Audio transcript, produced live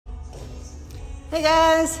Hey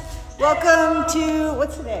guys, welcome to,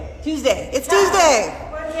 what's today? Tuesday. It's Tuesday.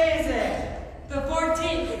 What day is it? The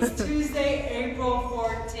 14th. It's Tuesday, April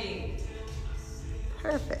 14th.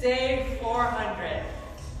 Perfect. Day 400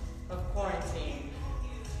 of quarantine.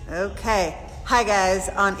 Okay. Hi guys,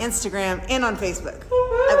 on Instagram and on Facebook.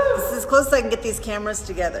 This is as close as I can get these cameras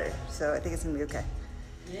together, so I think it's gonna be okay.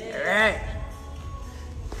 Yeah. All right.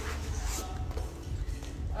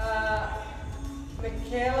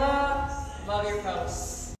 Michaela, love your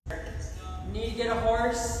posts. Need to get a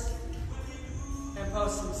horse and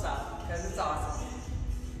post some stuff because it's awesome.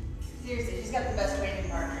 Seriously, she's got the best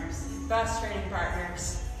training partners. Best training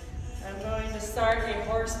partners. I'm going to start a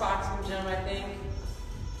horse boxing gym, I think.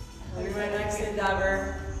 It'll be my next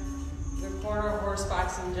endeavor. The corner horse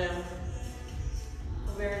boxing gym.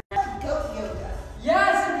 Very nice. Goat yoga.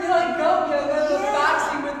 Yes, it'd be like goat yoga, but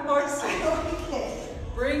boxing with horses. Okay.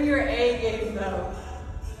 Bring your A game though.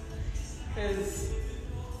 Because,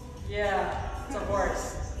 yeah, it's a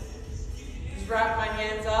horse. Just wrap my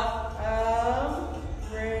hands up.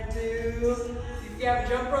 We're gonna do, if you have a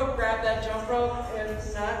jump rope, grab that jump rope.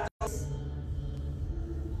 If not,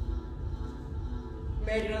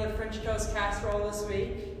 made another French toast casserole this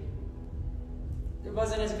week. It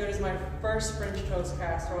wasn't as good as my first French toast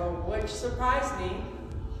casserole, which surprised me.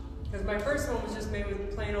 Because my first one was just made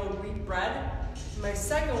with plain old wheat bread. My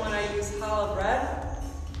second one I used challah bread.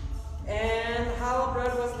 And challah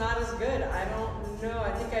bread was not as good. I don't know.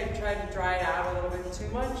 I think I tried to dry it out a little bit too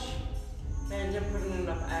much and didn't put in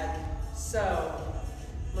enough egg. So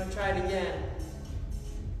I'm gonna try it again.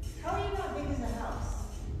 How are you not big as a house?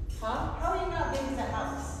 Huh? How are you not big as a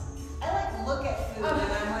house? I like look at food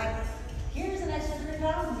and I'm like, here's an extra 3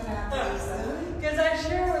 pounds I'm gonna have to eat soon. Because I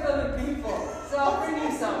share with other people. So I'll bring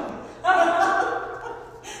you some.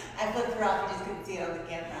 I flipped her off, you just couldn't see it on the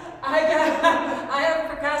camera. I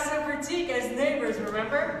have Picasso critique as neighbors,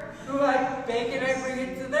 remember? Who like bake and I bring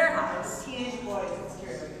it to their house. Teenage boys, it's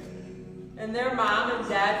true. And their mom and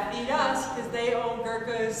dad feed us because they own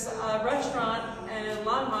Gurkha's restaurant in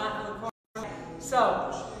Longmont in the corner.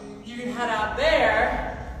 So you can head out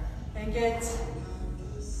there and get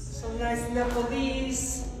some nice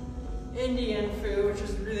Nepalese Indian food, which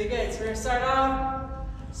is really good. So we're gonna start off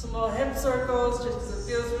some little hip circles just because it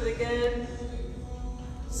feels really good.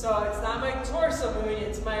 So it's not my torso moving,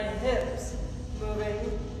 it's my hips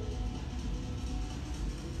moving.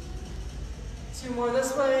 2 more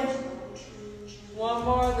this way. 1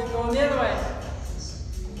 more, then going the other way.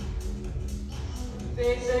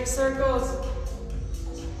 Big, big circles.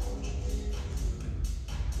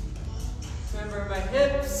 Remember my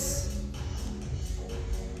hips.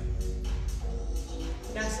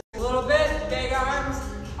 Next a little bit, big arms.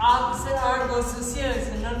 Opposite arm goes to ceiling,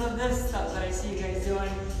 so none of this stuff that I see you guys doing.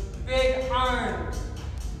 Big arms.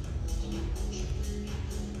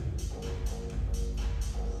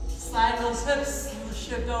 Slide those hips,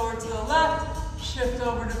 shift over to the left, shift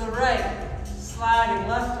over to the right. Sliding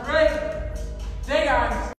left to right, big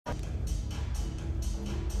arms.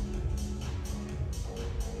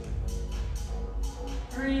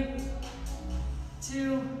 Three,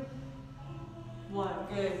 2, 1,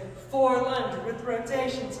 good. 4 lunge with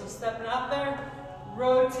rotation, so stepping up there,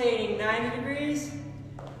 rotating 90 degrees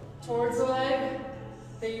towards the leg,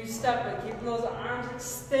 then you step it, keeping those arms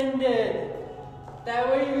extended. That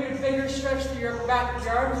way you get a bigger stretch through your upper back. If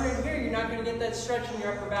your arms are in here, you're not going to get that stretch in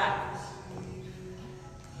your upper back.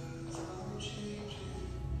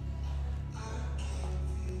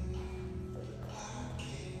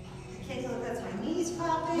 I can't tell if that's my knees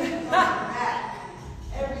popping or my back.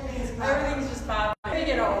 Everything's popping. Everything's just popping. Big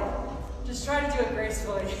it all. Just try to do it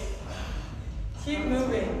gracefully. Keep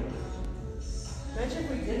moving. Imagine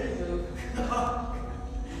if we didn't move.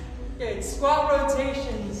 Okay, squat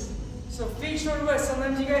rotations. So feet shoulder width.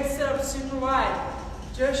 Sometimes you guys sit up super wide.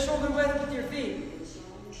 Just shoulder width with your feet.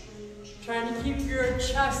 Trying to keep your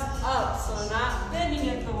chest up. So not bending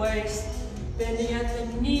at the waist, bending at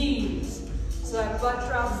the knees. So that butt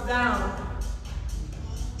drops down.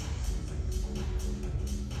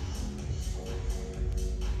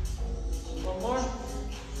 One more.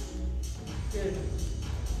 Good.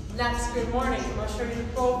 Next, good morning. I'm going to show you the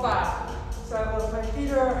profile. So my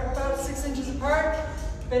feet are about 6 inches apart.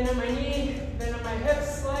 Bend on my knee, bend on my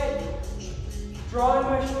hips slightly. Drawing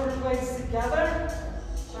my shoulder blades together.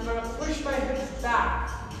 I'm going to push my hips back.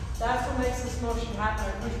 That's what makes this motion happen.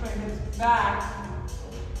 I push my hips back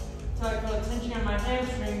until I feel tension on my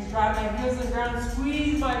hamstrings. Drive my heels to the ground,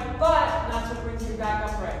 squeeze my butt, and that's what brings me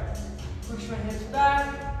back upright. Push my hips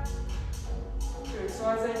back. Good. So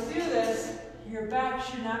as I do this, your back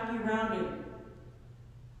should not be rounded.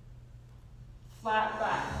 Flat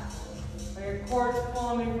back. Like a cord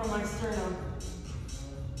pulling me from my sternum.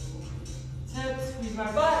 Tip, squeeze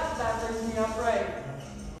my butt, that brings me upright.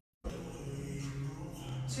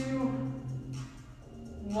 2,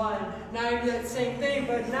 1. Now you do that same thing,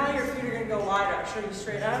 but now your feet are going to go wider. I'll show you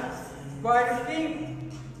straight up. Wider feet,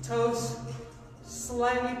 toes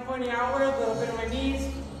slightly pointing outward, a little bit of my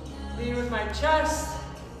knees. Lead with my chest,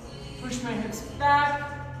 push my hips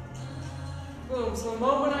back. Boom. So the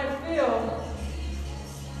moment I feel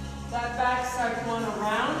that backside going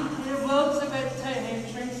around your glutes, a bit tight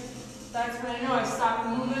hamstrings, that's when I know I stop the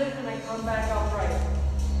movement and I come back upright.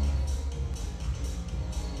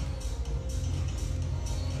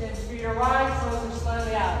 Again, feet are wide, toes are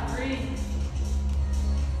slightly out. 3,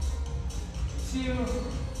 2,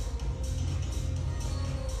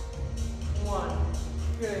 1.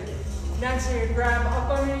 Good. Next, you're gonna grab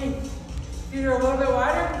up underneath. Feet are a little bit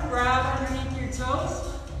wider. Grab underneath your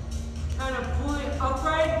toes. Kind of pull it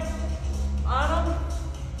upright. Bottom.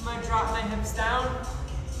 I'm gonna drop my hips down.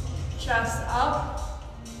 Chest up.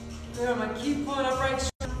 Good. I'm gonna keep pulling upright.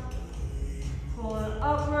 Pulling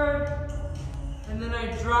upward. And then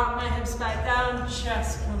I drop my hips back down.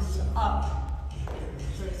 Chest comes up.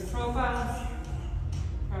 Stretch the profile.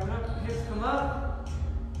 Grab it up. Hips come up.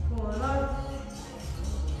 Pull it up.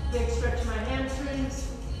 Big stretch in my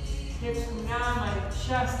hamstrings. Hips come down, my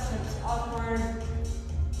chest tips upward.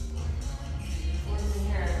 Working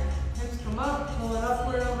here. Hips come up, pull it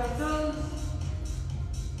upward on my toes.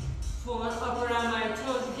 Pull it upward on my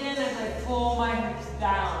toes again as I pull my hips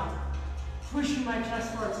down. Pushing my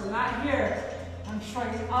chest forward. So not here. I'm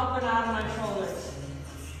striking up and out of my shoulders.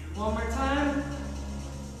 One more time.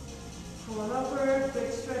 Pull it upward,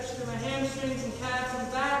 big stretch through my hamstrings and calves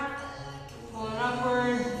and back. Pull it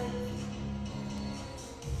upward.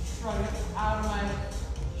 Shrug it out of my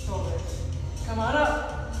shoulders. Come on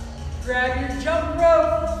up. Grab your jump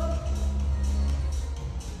rope.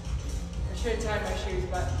 I should have tied my shoes,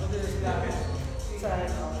 but we'll do this without it. Sorry.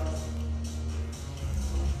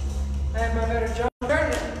 I have my better jump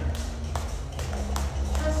starting.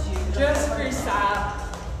 Just freestyle.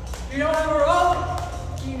 If you don't have a rope,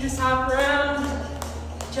 you can just hop around,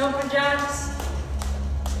 jumping jacks.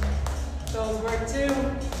 Those work too.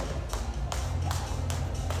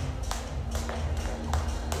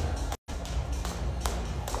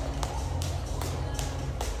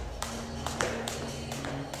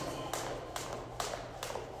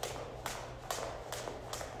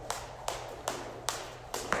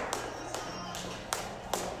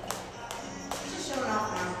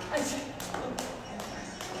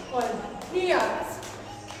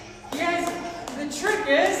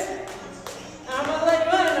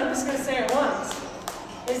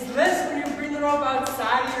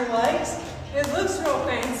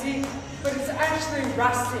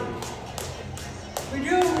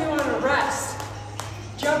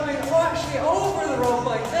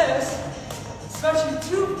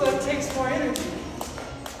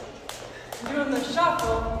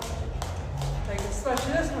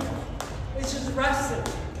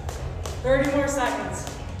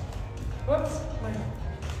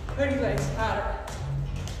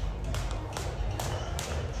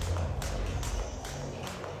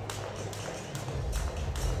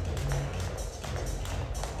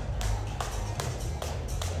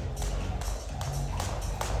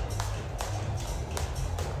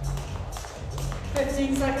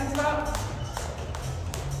 Seconds out.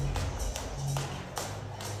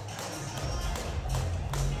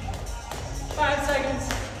 5 seconds.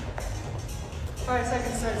 5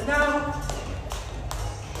 seconds starts now.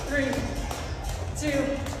 3, 2,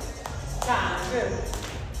 time. Good.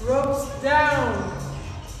 Ropes down.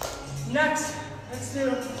 Next, let's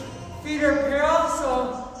do feet are parallel, so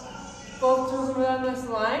both toes are on this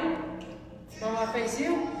line. So I'm gonna face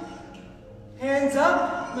you. Hands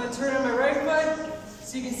up. I'm gonna turn on my right foot.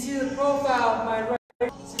 So you can see the profile of my right. So you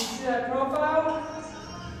can see that profile.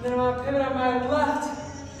 Then I'm going to pivot on my left.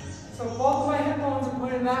 So both of my hip bones are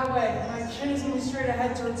pointing that way. My chin is going to be straight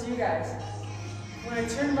ahead towards you guys. When I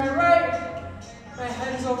turn to my right, my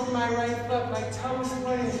head is over my right foot. My toe is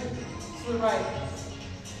pointing to the right.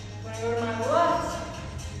 When I go to my left,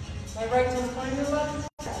 my right toe is pointing to the left.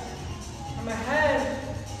 And my head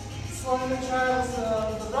is slowing the triangles to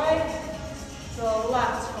the right, to the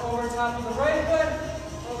left. Over top of the right foot.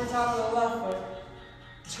 Over top of the left foot.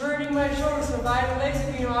 Turning my shoulders so my legs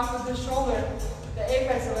being off of the shoulder. The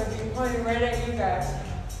apex of it being pointing right at you guys.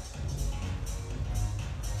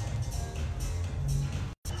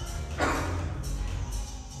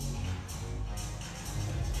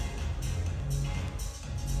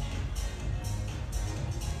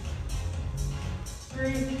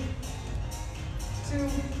 Three, 2,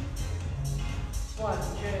 1.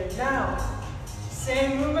 Good. Now,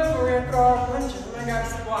 same movement, but we're gonna throw our punches. We're gonna grab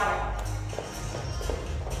some water.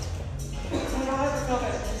 You don't have to film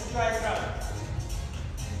it, just dry it out.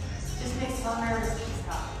 Just makes me so nervous to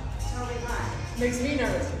stop. Totally fine. Makes me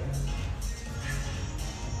nervous.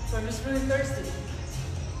 So I'm just really thirsty.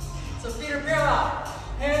 So feet are parallel,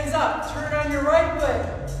 hands up, turn on your right foot.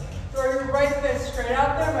 Throw your right fist straight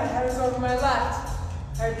out there, my head is over my left.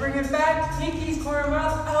 I bring it back, pinkies, corner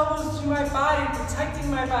mouth, elbows to my body, protecting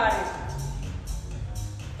my body.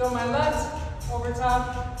 Throw my left over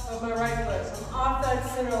top of my right foot. So I'm off that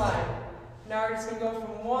center line. Now we're just gonna go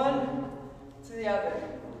from one to the other.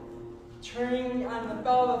 Turning on the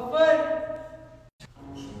bell of the foot.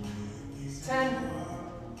 10,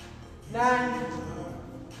 9,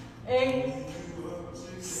 8,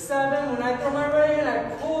 7. When I throw my right hand,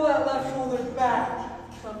 I pull that left shoulder back.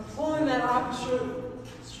 So I'm pulling that opposite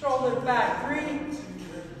shoulder back. 3,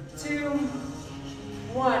 2,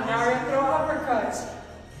 1. Now we're gonna throw uppercuts.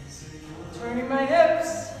 Turning my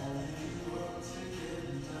hips.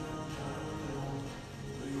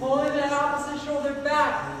 Pulling that opposite shoulder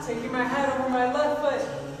back. Taking my head over my left foot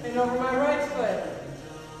and over my right foot.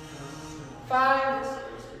 5,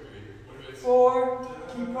 4.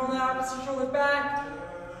 Keep pulling that opposite shoulder back.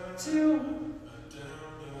 2,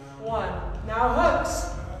 1. Now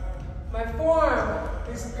hooks. My forearm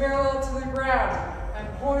is parallel to the ground. I'm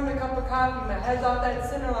pouring the cup of coffee. My head's off that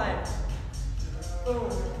center line. Boom.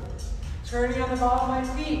 Turning on the ball of my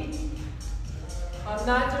feet. I'm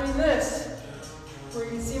not doing this. Where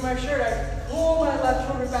you can see my shirt, I pull my left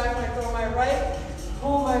shoulder back and I throw my right.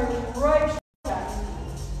 Pull my right shoulder back.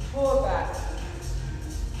 Pull it back.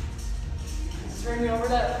 Turning over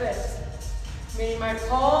that fist. Meaning my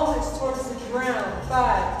palm is towards the ground.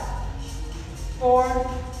 5,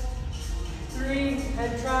 4, 3,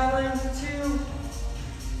 head traveling, 2,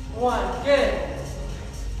 1. Good.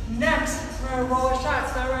 Next, we're going to roll our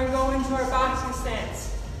shots. Now we're going to go into our boxing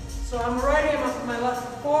stance. So on the right hand, I'm up with my left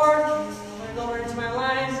foot forward. I'm going to go right into my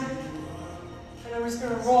line. And I'm just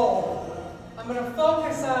going to roll. I'm going to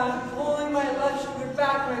focus on pulling my left shoulder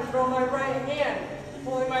back when I throw my right hand.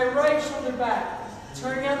 Pulling my right shoulder back.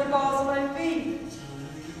 Turning on the balls of my feet.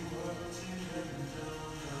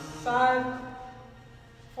 5,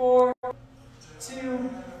 4, 2,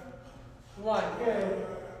 1. Good.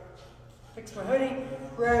 Fix my hoodie.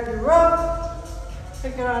 Grab your rope.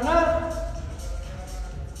 Pick it on up.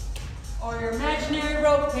 Or your imaginary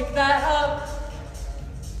rope, pick that up.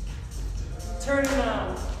 Turn it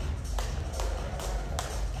on.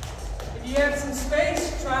 If you have some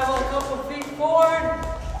space, travel a couple feet forward.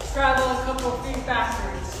 Travel a couple of feet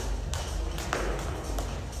backwards.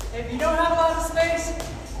 If you don't have a lot of space,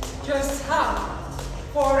 just hop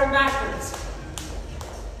forward and backwards.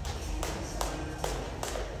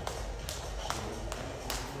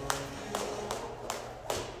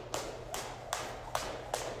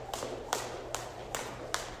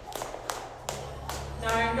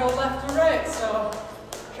 Now you can go left to right, so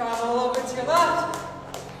travel a little bit to your left,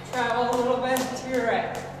 travel a little bit to your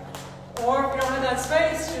right. Or if you don't have that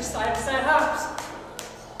space, just side to side hops.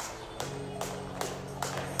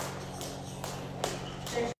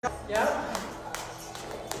 Yep.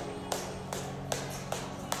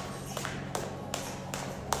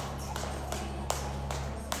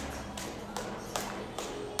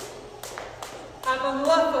 Hop on the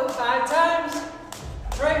left foot 5 times,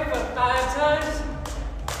 right foot 5 times,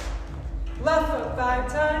 left foot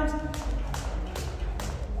 5 times,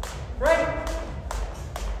 right,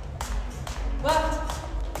 left,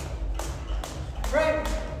 right,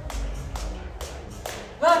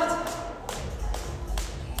 left,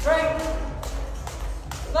 right,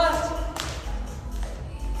 left,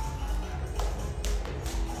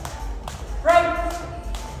 right.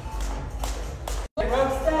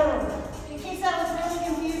 Ropes down. In case that was really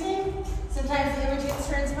confusing, sometimes the image gets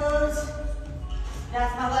transposed.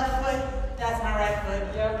 That's my left foot, that's my right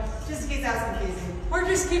foot. Yep. Just in case that was confusing. Or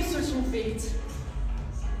just keep switching feet.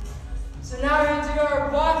 So now we're going to do our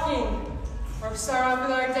walking. Or start off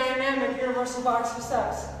with our dynamic universal boxer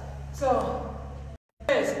steps. So,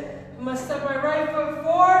 I'm going to step my right foot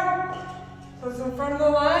forward. So it's in front of the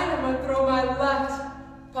line. I'm going to throw my left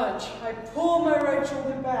punch. I pull my right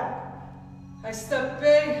shoulder back. I step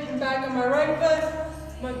big and back on my right foot.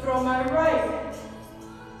 I'm going to throw my right.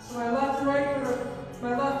 So my left and right foot,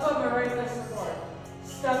 my left foot, my right fist forward.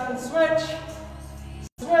 Step and switch.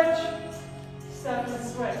 Switch. Step and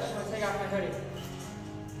switch. I'm going to take off my hoodie.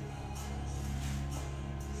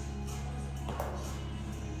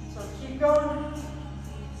 So keep going.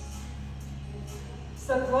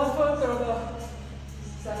 Step the left foot, throw the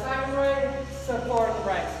step back and right, step forward to the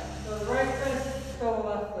right. So the right fist,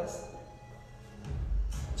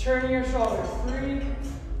 Turning your shoulders. 3,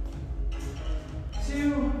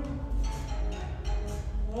 2,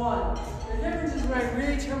 1. The difference is when I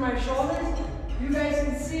really turn my shoulders, you guys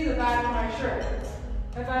can see the back of my shirt.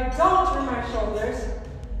 If I don't turn my shoulders,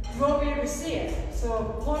 you won't be able to see it.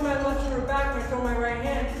 So pulling my left shoulder back when I throw my right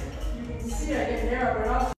hand, you can see I get narrow, but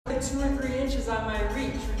I'll put 2 or 3 inches on my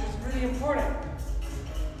reach, which is really important.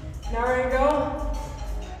 Now we're gonna go.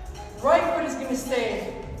 Right foot is gonna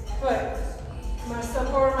stay put. I'm gonna step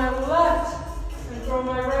forward my left and throw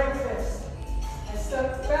my right fist. I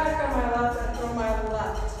step back on my left and throw my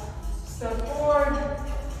left. Step forward,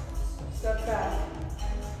 step back.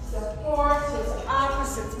 Step forward, so it's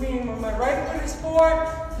opposites, meaning when my right foot is forward,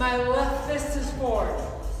 my left fist is forward.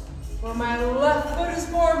 When my left foot is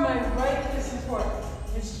forward, my right fist is forward.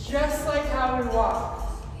 It's just like how we walk.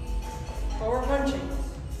 Forward punching.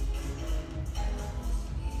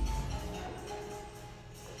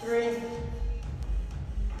 3,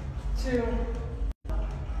 2,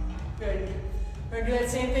 good. We're gonna do that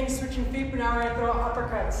same thing, switching feet, but now we're gonna throw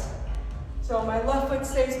uppercuts. So my left foot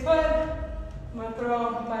stays put. I'm gonna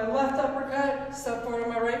throw my left uppercut, step forward on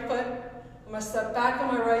my right foot. I'm gonna step back on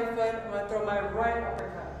my right foot. I'm gonna throw my right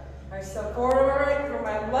uppercut. I step forward on my right, throw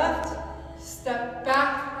my left, step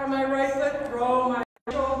back on my right foot, throw my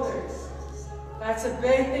shoulders. That's a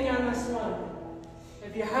big thing on this one.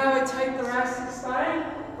 If you have a tight thoracic spine,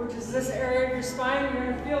 which is this area of your spine,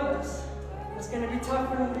 you're gonna feel this. It's gonna be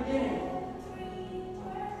tougher in the beginning.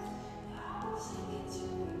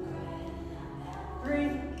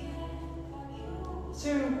 3,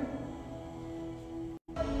 2,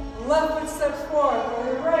 left foot steps forward, throw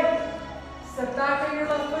your right. Step back on your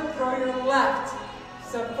left foot, throw your left.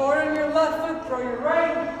 Step forward on your left foot, throw your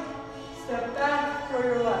right. Step back, throw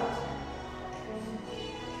your left.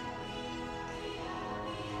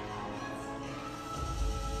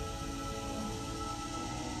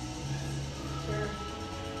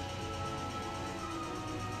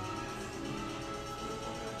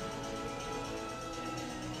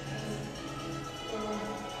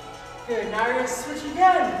 Good, now you're going to switch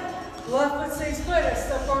again. Left foot stays put. I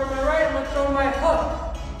step forward on my right, I'm going to throw my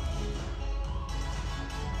hook.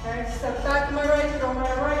 Okay, step back on my right, throw my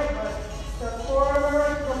right hook. Step forward on my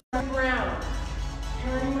right, throw my ground.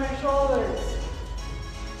 Turning my shoulders.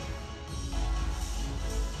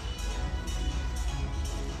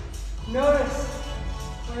 Notice,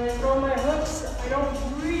 when I throw my hooks, I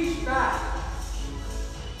don't reach back.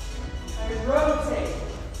 I rotate.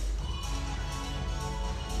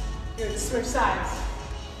 Good, switch sides.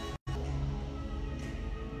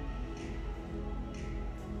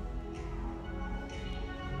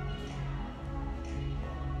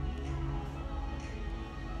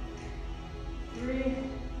 Three,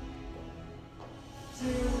 2,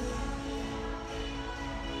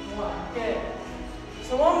 1. Good.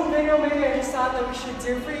 So one video maybe I just thought that we should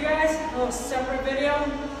do for you guys, a little separate video,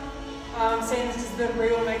 saying this is the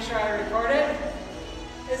real, make sure I record it,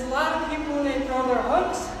 is a lot of people when they throw their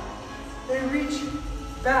hooks, they reach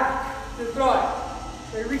back to throw it.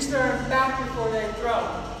 They reach their arm back before they throw.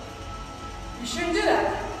 You shouldn't do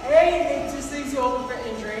that. A, it just leaves you open for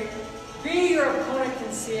injury. B, your opponent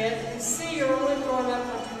can see it. And C, you're only throwing that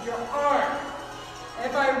punch with your arm.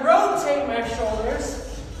 If I rotate my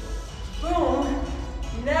shoulders, boom,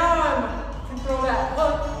 now I can throw that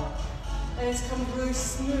hook and it's come really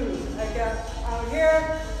smooth. I got out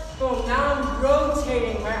here, boom, now I'm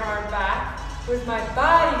rotating my arm back with my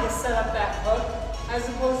body to set up that hook, as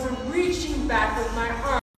opposed to reaching back with my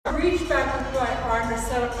arm. Reach back with my arm to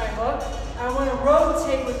set up my hook. I want to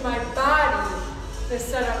rotate with my body to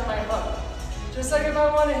set up my hook. Just like if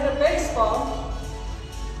I want to hit a baseball,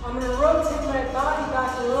 I'm going to rotate my body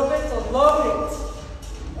back a little bit to load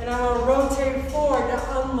it. And I'm going to rotate forward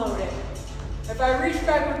to unload it. If I reach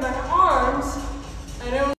back with my arms,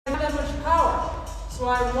 I don't have that much power. So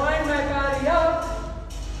I wind my body up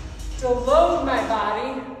to load my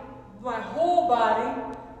body, my whole body.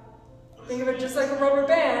 Think of it just like a rubber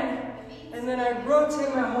band. And then I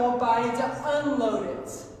rotate my whole body to unload it.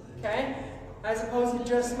 Okay? As opposed to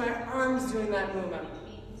just my arms doing that movement.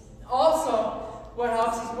 Also, what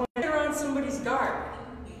helps is when I get around somebody's guard.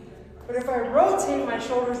 But if I rotate my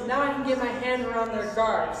shoulders, now I can get my hand around their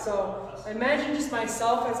guard. So imagine just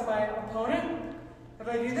myself as my opponent. If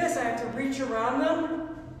I do this, I have to reach around them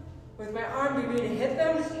with my arm to be able to hit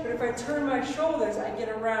them. But if I turn my shoulders, I get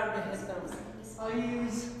around to hit them. I'll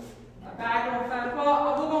use a bag of fat.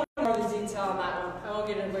 Well, we'll go into more detail on that one. I won't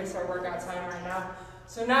get into waste our workout time right now.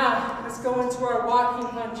 So now, let's go into our walking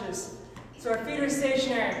punches. So our feet are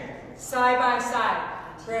stationary, side by side.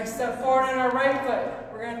 We're going to step forward on our right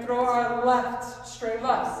foot. We're we're going to throw our left, straight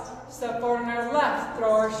left. Step forward on our left,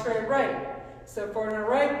 throw our straight right. Step forward on our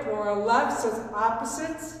right, throw our left, so it's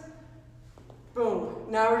opposites. Boom.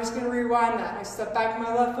 Now we're just going to rewind that. I step back with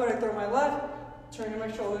my left foot, I throw my left, turn to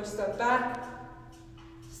my shoulders, step back,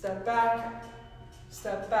 step back,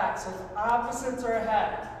 step back. So the opposites are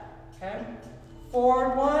ahead. Okay?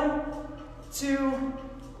 Forward 1, 2,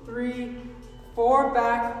 3, 4,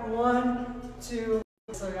 back 1, 2.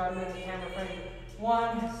 So I got to move the camera frame.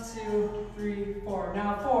 1, 2, 3, 4.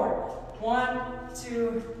 Now forward. 1,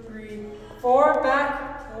 2, 3, 4.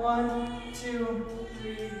 Back. 1, 2,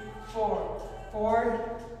 3, 4. Forward.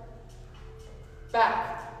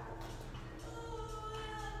 Back.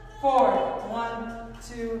 Forward. 1,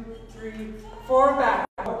 2, 3, 4. Back.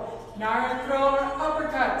 Now I'm going to throw our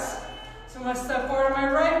uppercuts. So I'm going to step forward on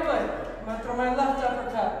my right foot. I'm going to throw my left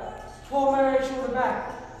uppercut. Pull my right shoulder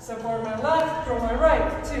back. Step forward my left, throw my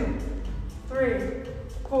right. 2, 3,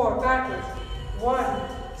 4. Backwards. 1,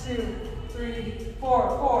 2, 3, 4.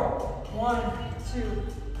 Forward. 1, 2,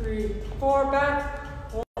 3, 4. Back.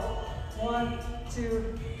 1,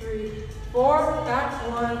 2, 3, 4. Back.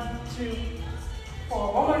 1, 2,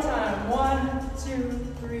 4. One more time. 1,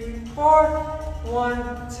 2, 3, 4.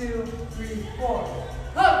 1, 2, 3, 4.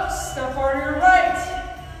 Hook. Step forward to your right.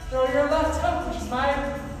 Throw your left hook, which is my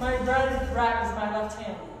red rack is my left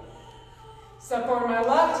hand. Step forward my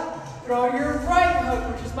left. Throw your right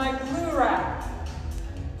hook, which is my blue rack.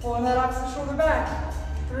 Pulling that opposite shoulder back.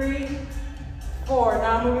 3, 4.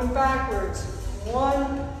 Now moving backwards.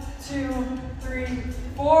 1, 2, 3,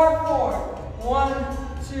 4, 4. 1,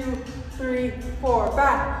 2, 3, 4.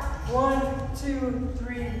 Back. 1, 2,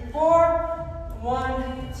 3, 4.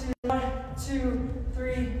 1, 2,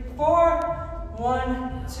 3, 4.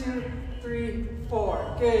 1, 2, 3,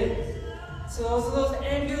 4. Good. So those are those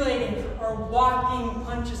ambulating or walking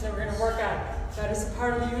punches that we're going to work on. That is a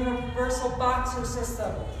part of the universal boxer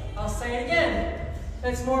system. I'll say it again.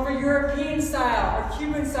 It's more of a European style or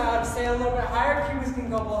Cuban style to stay a little bit higher. Cubans can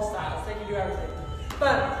go both styles. They can do everything.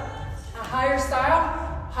 But a higher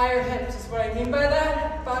style, higher hips is what I mean by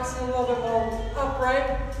that. Boxing a little bit more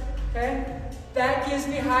upright. Okay? That gives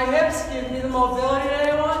me high hips, gives me the mobility that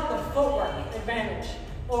I want, the footwork advantage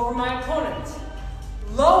over my opponent.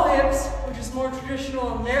 Low hips, which is more traditional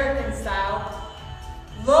American style,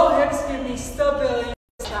 low hips give me stability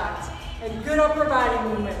and good upper body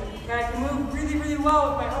movement. Okay, I can move really, really well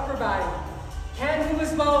with my upper body. Can't move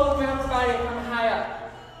as well with my upper body if I'm high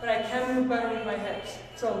up, but I can move better with my hips.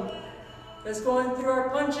 So let's go in through our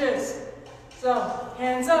punches. So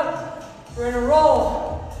hands up, we're gonna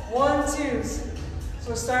roll 1, 2s.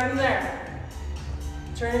 So starting there,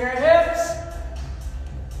 turning our hips.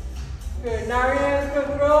 Good. Now we're going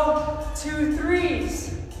to throw 2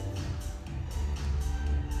 3s.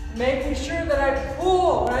 Making sure that I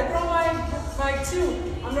pull. When I throw my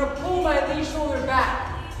 2, I'm going to pull my lead shoulder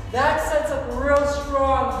back. That sets up a real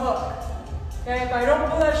strong hook. Okay, if I don't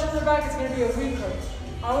pull that shoulder back, it's going to be a weak hook.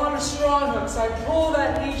 I want a strong hook, so I pull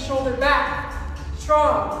that lead shoulder back.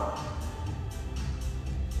 Strong.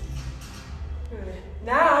 Good.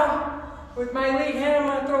 Now, with my lead hand, I'm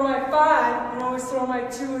going to throw my 5 and always throw my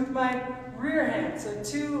 2 with my rear hand. So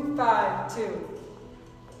 2, 5, 2.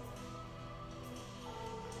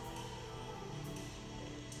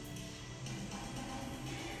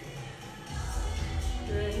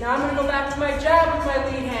 Good. Now I'm going to go back to my jab with my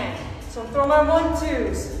lead hand. So throw my 1,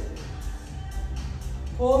 2s.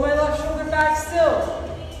 Pull my left shoulder back still.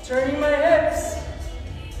 Turning my hips.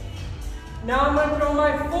 Now I'm going to throw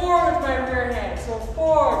my 4 with my rear hand. So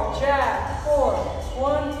 4, jab, 4,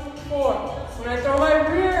 1, 4. When I throw my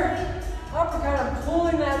rear uppercut, I'm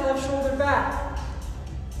pulling that left shoulder back.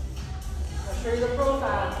 I'll show you the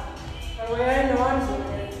profile. That way I know I'm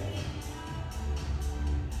doing it.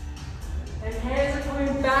 And hands are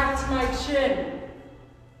coming back to my chin.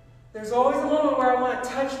 There's always a moment where I want to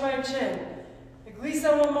touch my chin. At least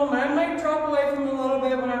at one moment. I might drop away from it a little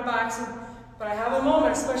bit when I'm boxing. But I have a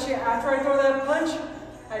moment, especially after I throw that punch,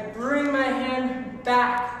 I bring my hand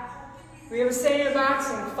back. We have a saying in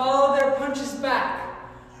boxing, follow their punches back.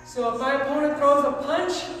 So if my opponent throws a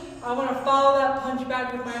punch, I want to follow that punch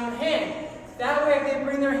back with my own hand. That way if they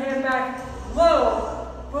bring their hand back low,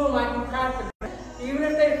 boom, I can crack it. Even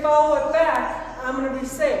if they follow it back, I'm going to be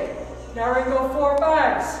safe. Now we're going to go 4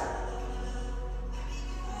 5s.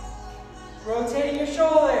 Rotating your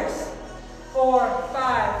shoulders. 4,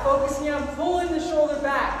 5. Focusing on pulling the shoulder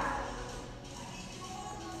back.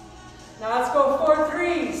 Now let's go 4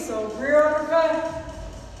 3s. So rear uppercut,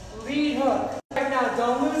 lead hook. Right now,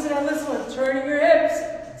 don't lose it on this one. Turning your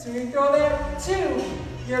hips. So when you throw that 2,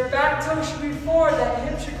 your back toe should be forward. That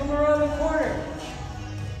hip should come around the corner.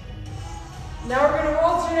 Now we're going to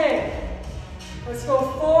alternate. Let's go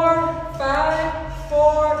 4, 5,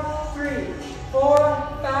 4, 3. 4,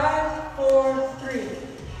 5, 4, 3.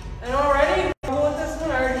 And already, I'm going with this one,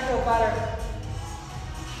 I already feel better.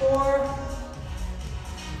 4,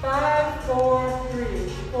 5, 4, 3.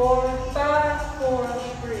 4, 5, 4,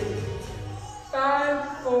 3.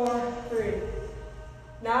 5, 4, 3.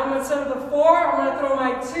 Now instead of the 4, I'm going to throw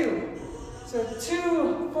my 2. So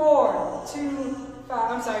 2, 4, 2,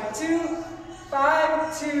 5, I'm sorry, 2,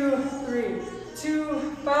 5, 2, 3.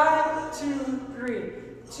 2, 5, 2, 3.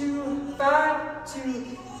 2, 5,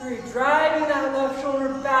 2, 3. Driving that left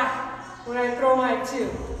shoulder back when I throw my 2.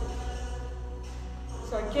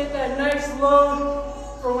 So I get that nice load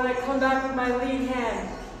for when I come back with my lead hand.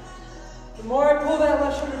 The more I pull that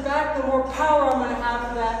left shoulder back, the more power I'm going to have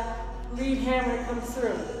for that lead hand when it comes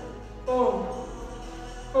through. Boom.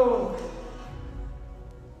 Boom.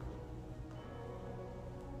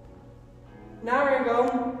 Now we're going to go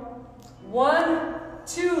 1,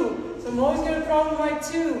 2. So I'm always going to throw my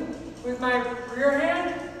 2 with my rear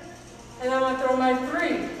hand, and I'm going to throw my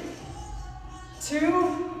 3. 2,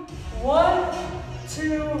 1,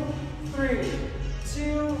 2, 3.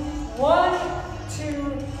 2, 1,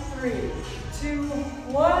 2, 3. 2,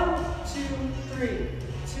 1, 2, 3.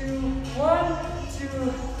 2, 1, 2,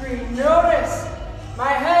 3. Notice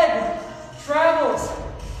my head travels.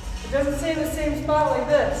 It doesn't stay in the same spot like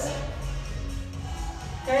this.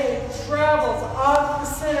 Okay, it travels off the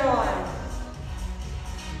center line.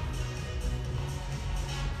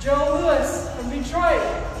 Joe Louis from Detroit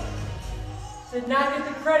did not get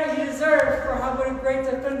the credit he deserved for how great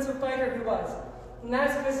defensive fighter he was. And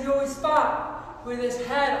that's because he always fought with his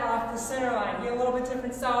head off the center line. He had a little bit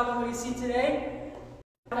different style than what you see today,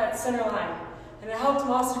 that center line. And it helped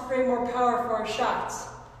him also create more power for his shots.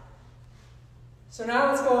 So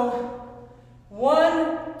now let's go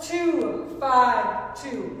 1, 2, 5, 2.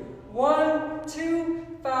 1, 2,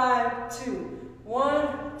 5, 2.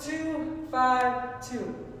 1, 2, 5,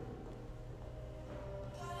 2.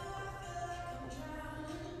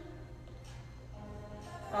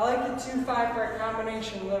 I like the 2-5 for a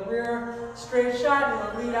combination, the rear straight shot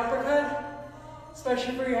and the lead uppercut.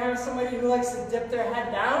 Especially if you have somebody who likes to dip their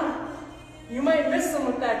head down. You might miss them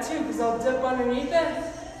with that too, because they'll dip underneath it,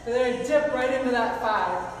 but then they dip right into that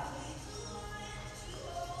 5.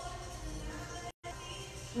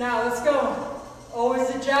 Now let's go. Always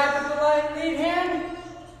a jab with the lead hand,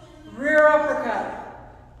 rear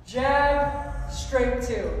uppercut, jab, straight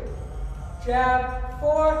 2. Jab,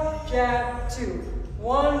 4, jab, 2.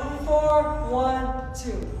 1, 4, 1,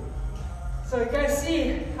 2. So you guys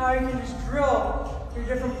see how you can just drill your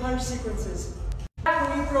different punch sequences.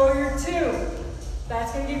 When you throw your 2,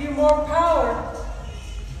 that's going to give you more power.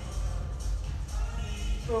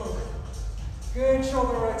 Boom. Good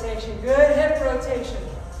shoulder rotation, good hip rotation.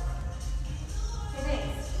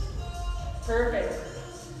 Perfect.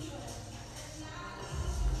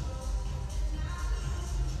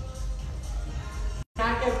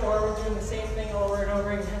 Not get bored with doing the same thing over and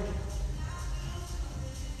over again.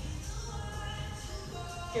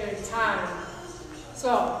 Good time.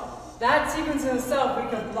 So that sequence in itself we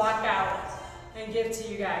can block out and give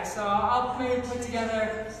to you guys. So I'll maybe put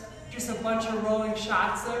together just a bunch of rolling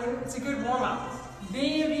shots. It's a good warm-up.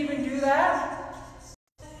 Being able to even do that,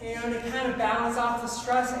 you know, to kind of balance off the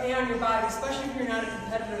stress on your body, especially if you're not a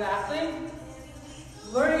competitive athlete.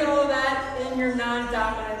 Learning all of that in your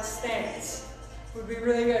non-dominant stance would be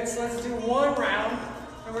really good. So let's do 1 round,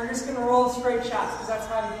 and we're just going to roll straight shots, because that's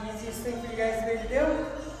probably the easiest thing for you guys to be able to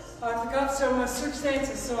do. Off the cuff, so I'm going to switch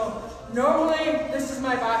stances. So normally, this is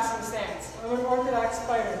my boxing stance. I'm an orthodox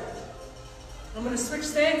fighter. I'm going to switch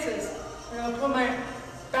stances, and I'm going to put my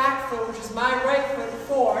back foot, which is my right foot,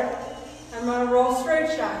 forward. I'm going to roll straight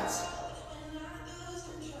shots.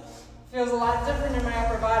 Feels a lot different in my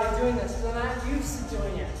upper body doing this, because I'm not used to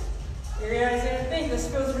doing it. You guys are going to think this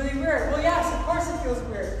feels really weird. Well, yes, of course it feels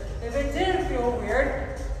weird. If it didn't feel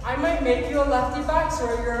weird, I might make you a lefty boxer,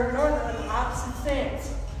 or you're an opposite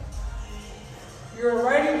stance. You're a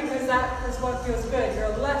righty because that is what feels good. You're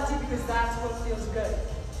a lefty because that's what feels good.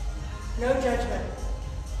 No judgment.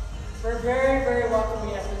 We're very, very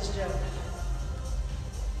welcoming at this gym.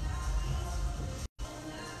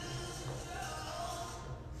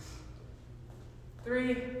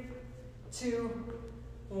 Three, 2,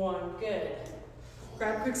 1. Good.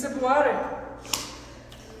 Grab a quick sip of water.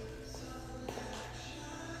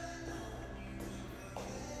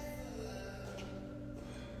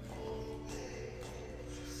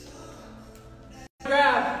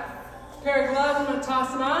 Grab a pair of gloves. I'm going to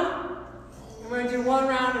toss them on. And we're going to do 1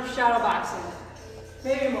 round of shadow boxing.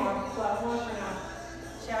 Maybe more, but 1 for now.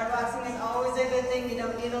 Shadow boxing is always a good thing you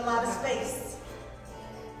don't need a lot of space.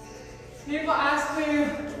 People ask me,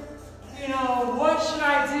 you know, what should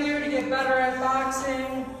I do to get better at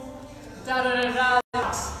boxing? Da da da da.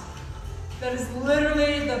 That is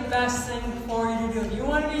literally the best thing for you to do. If you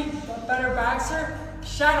want to be a better boxer,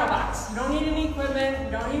 shadow box. You don't need any equipment.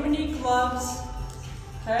 You don't even need gloves.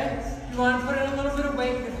 Okay? If you want to put in a little bit of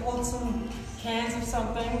weight, you can hold some cans of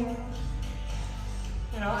something.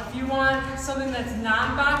 You know, if you want something that's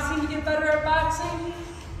non-boxing to get better at boxing,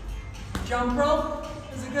 jump rope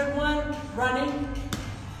is a good one. Running,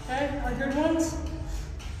 okay, are good ones.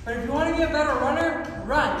 But if you want to be a better runner,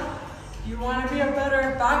 run. If you want to be a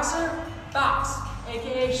better boxer, box,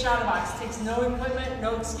 aka shadow box. Takes no equipment,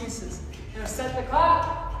 no excuses. You're gonna set the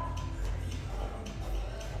clock.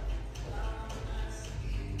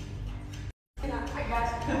 I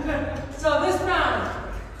got you. So this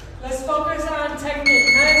round, let's focus on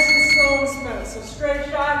technique, nice and slow and smooth. So straight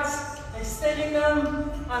shots, extending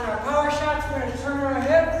them. On our power shots, we're gonna turn our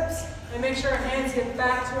hips and make sure our hands get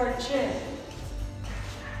back to our chin.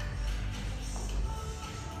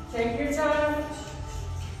 Take your time.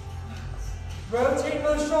 Rotate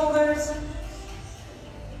those shoulders.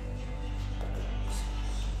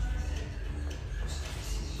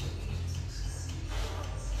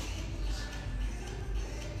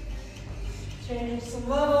 Changing some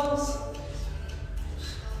levels.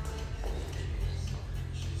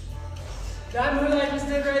 That move I just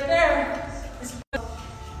did right there is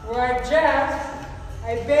where I jabbed,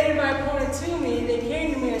 I baited my opponent to me, they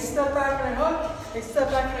came to me, I step back and I hook, they step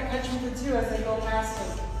back and I catch them with the two as they go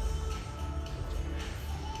past them.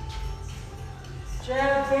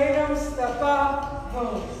 Jab, bait them, step up,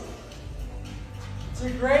 boom. It's a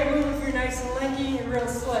great move if you're nice and lanky and you're real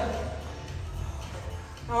slick.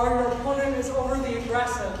 Or your opponent is overly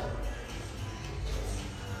aggressive.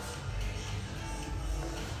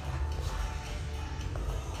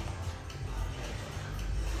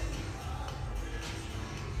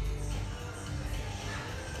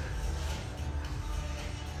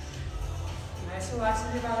 Nice and relax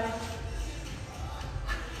in your body.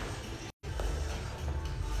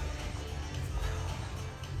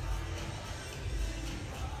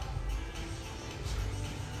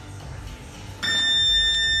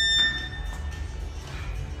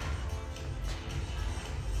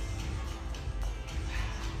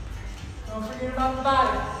 Don't forget about the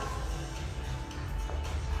body.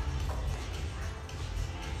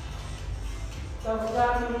 Double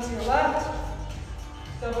tap moving to your left.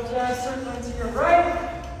 Double jab circling to your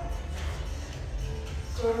right.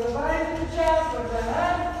 Go to the body with the jab, go to the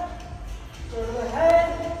head. Go to the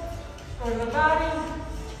head. Go to the body.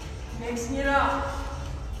 Mixing it up.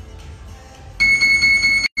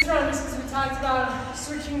 This round, just because we talked about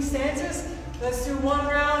switching stances, let's do one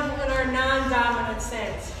round in our non-dominant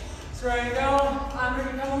stance. So we're gonna go, I'm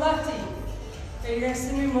gonna become a lefty. Okay, you're gonna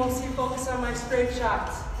see me mostly focus on my straight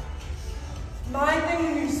shots. My thing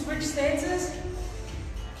when you switch stances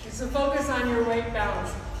is to focus on your weight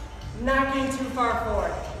balance, not getting too far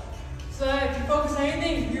forward. So if you focus on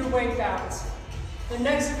anything, your weight balance. The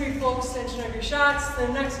next will be full extension of your shots, the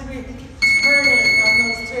next will be turning on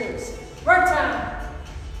those twos. Work time.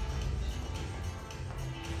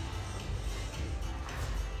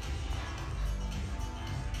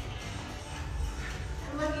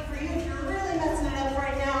 Lucky for you, if you're really messing it up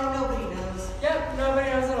right now, nobody knows. Yep, nobody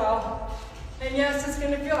knows at all. And yes, it's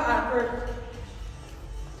gonna feel awkward.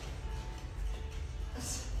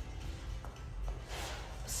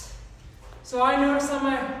 So I noticed on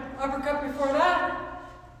my uppercut before that,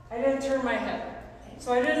 I didn't turn my hip.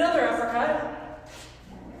 So I did another uppercut,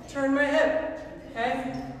 turned my hip,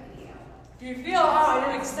 okay? If you feel, oh, I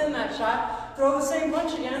didn't extend that shot, throw the same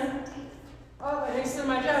punch again. Oh, I didn't extend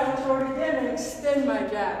my jab, I'll throw it again and extend my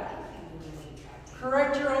jab.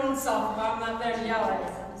 Correct your own self if I'm not there to yell at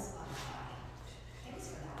you.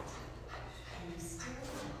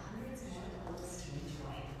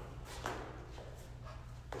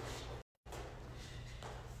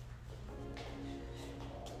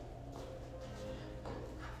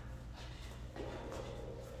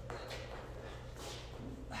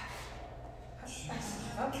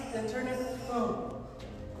 Up, then turn it, boom.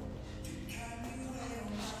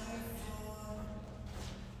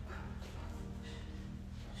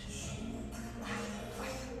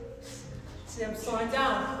 See, I'm slowing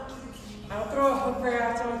down. I don't throw a hook very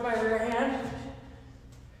often with my rear hand.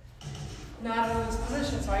 Not in this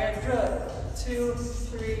position, so I gotta drill it. 2,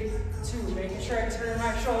 3, 2. Making sure I turn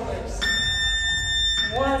my shoulders.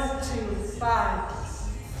 1, 2, 5.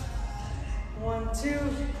 1, 2.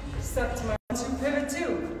 Step to my 1, 2, pivot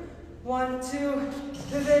 2. 1, 2,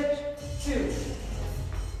 pivot 2.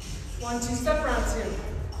 1, 2, step around 2.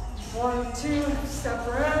 1, 2, step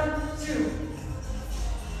around 2.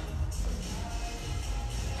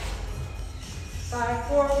 5,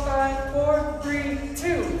 4, 5, 4, 3,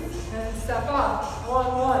 2. And step off. 1,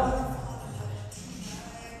 1.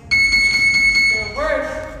 Good work.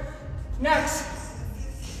 Next,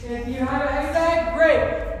 if you have a heavy bag,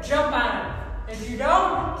 great. Jump on it. If you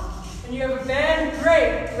don't, and you have a band,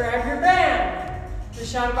 great. Grab your band. The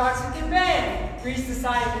shadow box with your band. Reese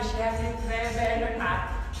decided if she has to get the band or not.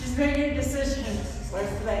 She's making a decision. Where's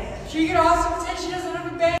the band? She can also pretend she doesn't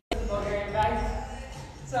have a band in the Bulgarian bag.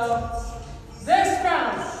 So, this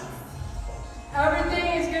round, everything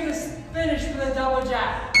is going to finish with a double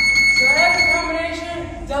jab. So every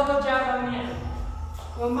combination, double jab on the end.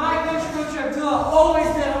 Well, my Coach Abdullah always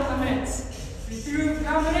did on the mitts. We threw a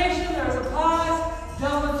combination, there was a pause,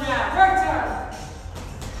 double jab. Work time.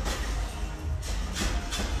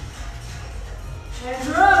 Hands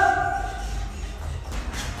are up.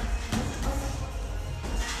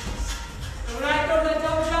 And when I throw that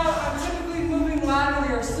double jab, I'm typically moving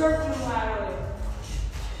laterally or circling laterally.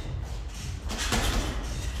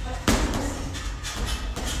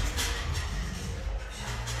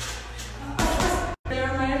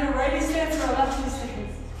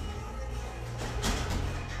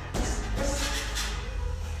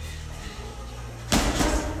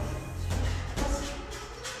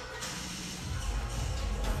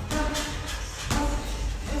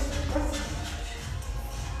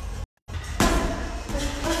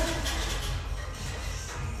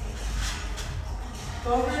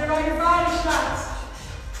 Don't forget about your body shots.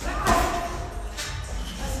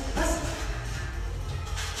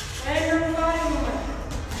 And your body movement.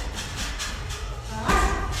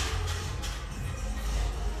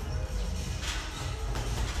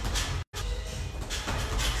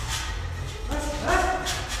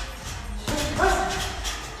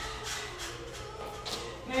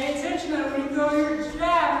 Pay attention that when you throw your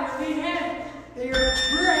jab, your lead hand, that your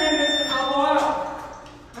rear hand doesn't elbow out.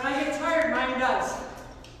 When I get tired, mine does.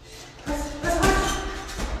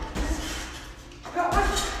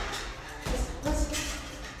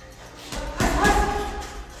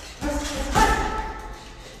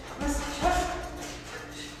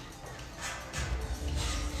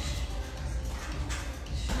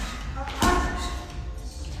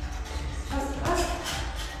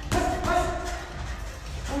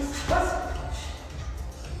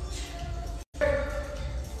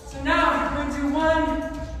 So now we're going to do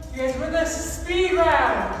one, you guys with us, speed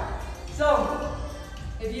round. So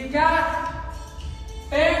if you've got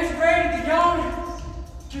bands great, if you don't,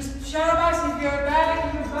 just shadow box. If you have a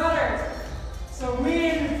bag, even better. So me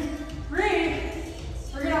and Bree,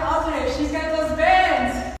 we're gonna alternate. She's got those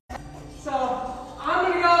bands. So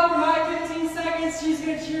I'm gonna go for my 15 seconds. She's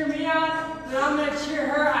gonna cheer me on, then I'm gonna cheer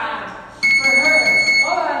her on for hers.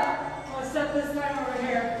 Hold on, I'm gonna set this down over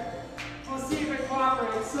here. We'll see if it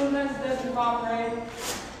cooperates. Sometimes it doesn't cooperate.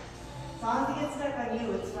 As long as it gets stuck on you,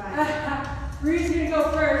 it's fine. Bree's gonna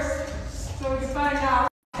go first, so we can find out.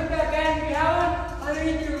 Put that band if you have one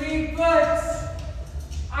underneath your lead foot.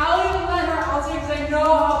 I'll even let her alternate because I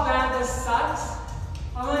know how bad this sucks.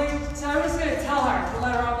 So I'm just gonna tell her to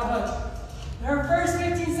let her off the hook. In her first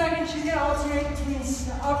 15 seconds, she's gonna alternate between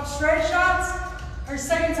up straight shots. Her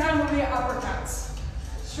second time will be uppercuts.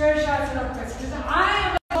 Straight shots and uppercuts. Because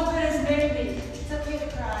I am open as maybe. It's okay to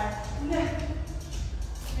cry.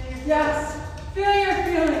 Yes. Feel your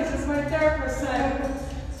feelings, as my therapist said.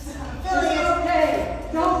 It's okay.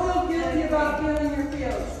 Don't feel guilty about feeling your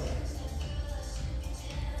feels.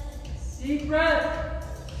 Deep breath.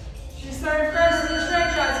 She's starting first in the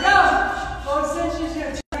straight shots. Go! Both since she's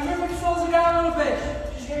going to turn her, slows her down a little bit.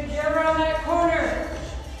 She's going to get around that corner.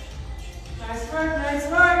 Nice work, nice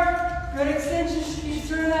work. Good extension. She keeps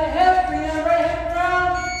turning that hip. Bring that right hip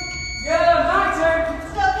around. Good, my turn.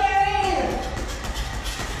 Let's go, Carrie.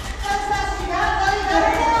 That's fast you got. Let it go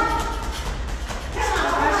right now. Come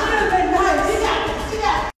on, That should have been nice. do that. Do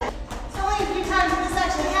that. It's only a few times this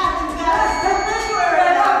actually happens, guys.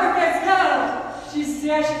 Red uppercuts, go.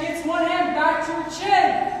 She gets one hand back to her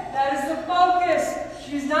chin. That is the focus.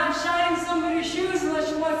 She's not shining somebody's shoes unless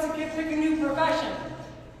she wants to pick a new profession.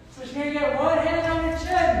 So she's going to get one hand on her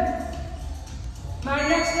chin. My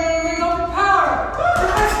next one, I'm going to go for power.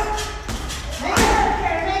 Make it hurt,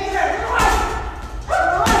 Carrie. Make it hurt.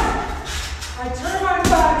 I turn my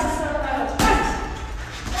back and start my hook.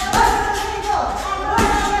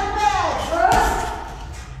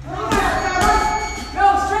 No,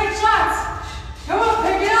 straight shots. Come on,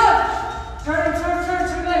 pick it up. Turn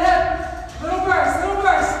that hip. Little burst.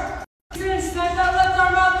 You're going to extend that left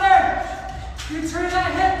arm out there. You turn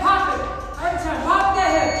that hip, pop it. Every time, pop that.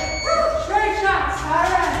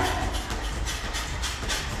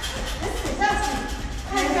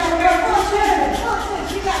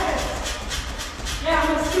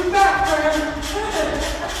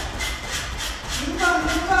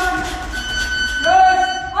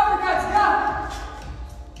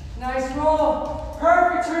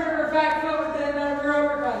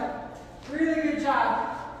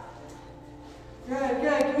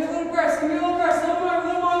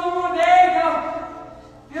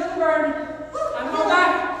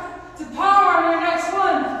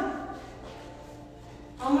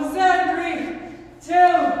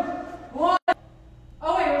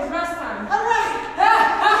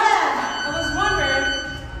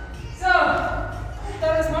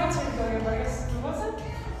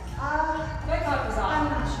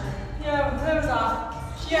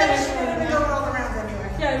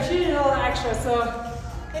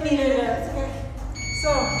 We needed it. That's okay. So,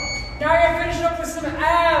 now you're gonna finish up with some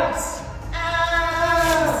abs.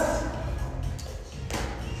 Abs!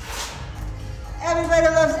 Everybody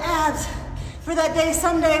loves abs. For that day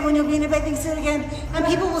someday when you'll be in a bathing suit again and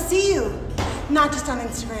people will see you, not just on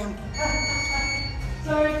Instagram.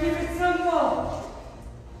 So we keep it simple.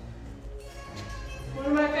 One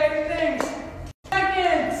of my favorite things.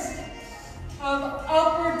 Seconds of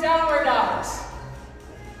upward downward dogs.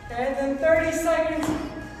 Okay, then 30 seconds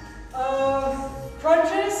of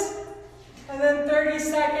crunches, and then 30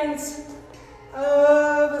 seconds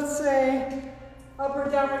of, let's say,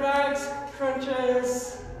 upward downward dogs,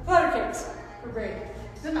 crunches, flutter kicks. We're great.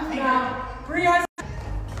 This is my favorite. Now, Bree has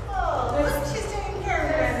Oh, look, she's taking care of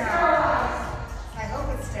it right now. I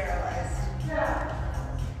hope it's sterilized. yeah.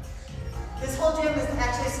 This whole gym is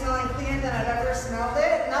actually smelling cleaner than I've ever smelled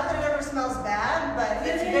it. Not that it ever smells bad, but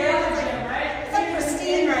it's like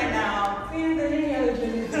pristine right now. Cleaner than any other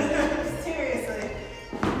gym you've been in. Seriously.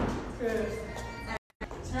 Good.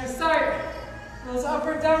 So we're gonna start those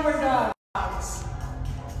upward downward dogs.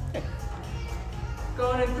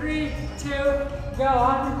 Going in 3, 2, go.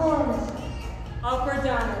 On performance. Upward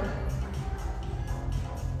downward.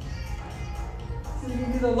 So you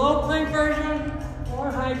can do the low plank version or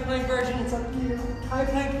high plank version. It's up to you. High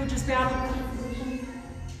plank would just be out of the position.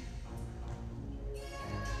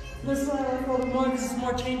 This one I like a little bit more because it's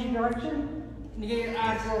more changing direction. And you get your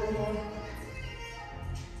abs a little more.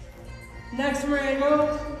 Next, we're going to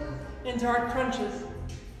go into our crunches.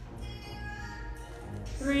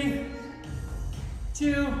 3,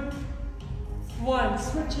 2, 1.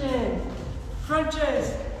 Switch in.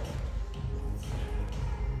 Crunches.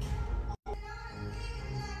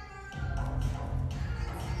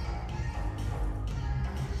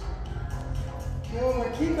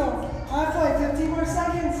 Good, keep going. Halfway, 15 more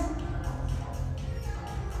seconds.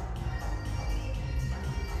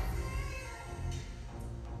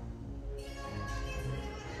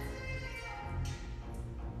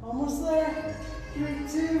 Almost there. 3,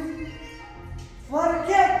 2. Flutter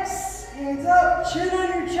kicks. Hands up. Chin on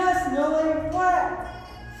your chest. No laying flat.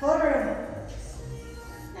 Fluttering.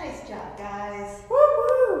 Nice job, guys. Woo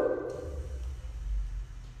woo.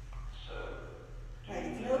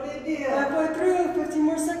 Like, no big deal. Halfway through. 15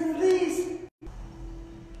 more seconds of these.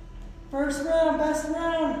 First round, best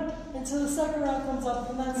round. Until the second round comes up,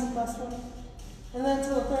 and that's the best one. And then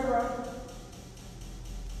until the third round.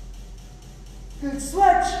 Good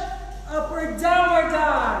switch. Upward, downward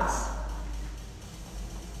dogs.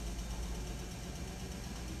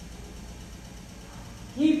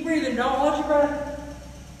 Keep breathing, don't hold your breath.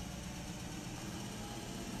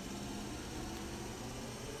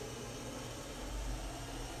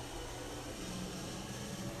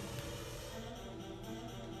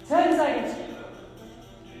 Seconds.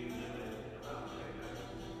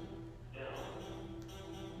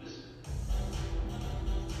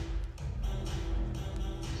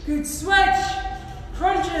 Good switch.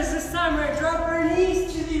 Crunches. This time we're going to drop our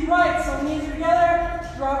knees to the right. So knees are together.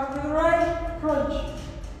 Drop to the right. Crunch.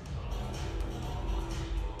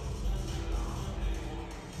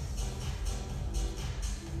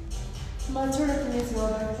 My turn up your knees a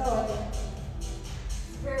little bit. I like it.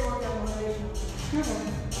 It's very workout motivation. Good one.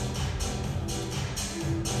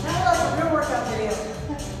 Kind of like a real workout video.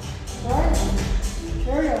 Alright.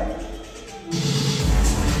 Carry on.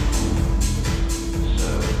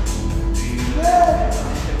 Good.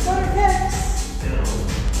 Flutter kicks.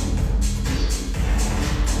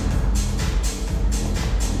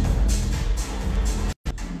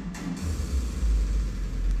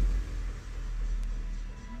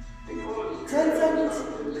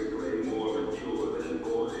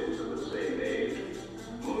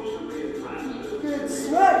 Good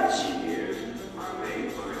switch.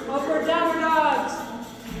 Upward downward dogs.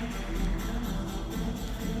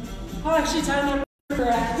 I'll actually time them for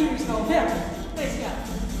Peter's goal. Yeah. Thanks, yeah.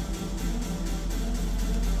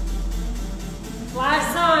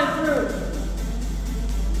 Last time through.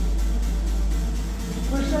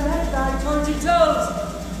 Push that head back towards your toes.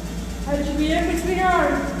 Head should be in between your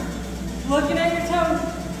arms. Looking at your toes.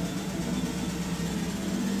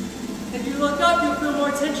 If you look up, you'll feel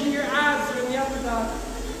more tension in your abs or in the upper dog.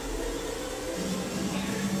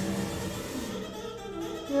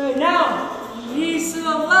 Good. Now, knees to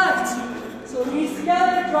the left. So knees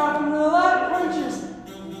together, dropping to the left, crunches.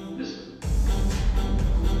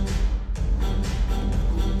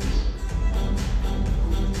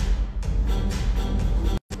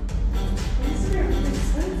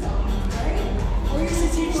 We used to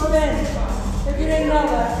teach spin, if you didn't know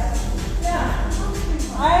that. Yeah.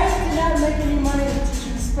 I did not make any money to teach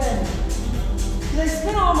you to spin. They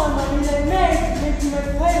spend all my money they make to make you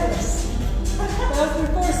my playlist. That was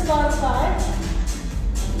before Spotify.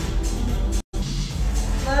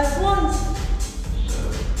 Last ones.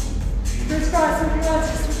 Chris Cross, if you want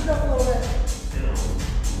to switch it up a little bit.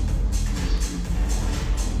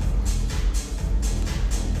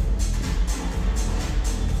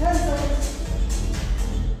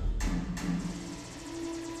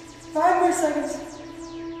 Seconds.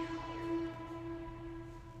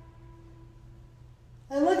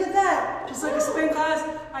 And look at that! Just like a spin class,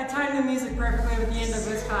 I timed the music perfectly with the end of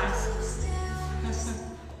this class.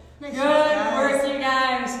 Good work, you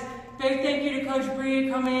guys. Big thank you to Coach Bree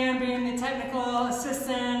coming in, being the technical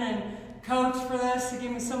assistant and coach for this, to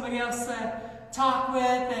give me somebody else to talk with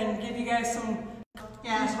and give you guys some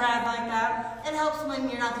rad like that. It helps when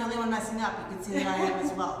you're not the only one messing up. You can see that I am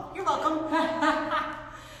as well. You're welcome.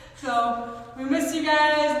 So, we miss you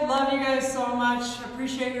guys, love you guys so much,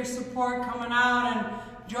 appreciate your support coming out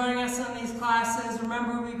and joining us on these classes.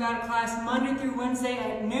 Remember, we've got a class Monday through Wednesday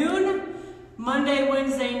at noon,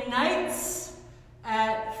 Wednesday nights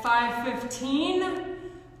at 5:15.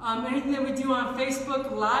 Anything that we do on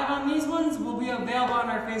Facebook live on these ones will be available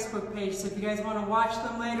on our Facebook page. So if you guys want to watch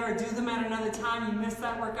them later or do them at another time, you missed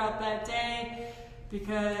that workout that day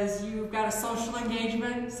because you've got a social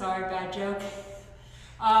engagement. Sorry, bad joke.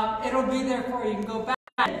 It'll be there for you. You can go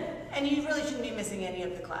back. And you really shouldn't be missing any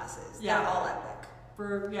of the classes. Yeah. They're all epic.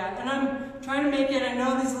 And I'm trying to make it, I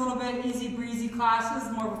know these a little bit easy breezy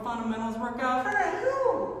classes, more of a fundamentals workout.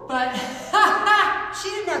 Who? But she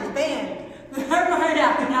didn't have the band. Right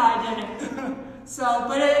out, no, I didn't. So,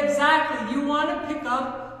 but exactly, you want to pick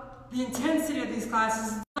up the intensity of these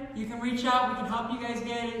classes. You can reach out, we can help you guys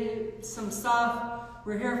get some stuff.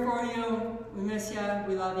 We're here for you. We miss you.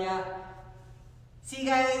 We love you. See you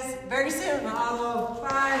guys very soon. Mahalo.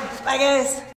 Bye. Bye, guys.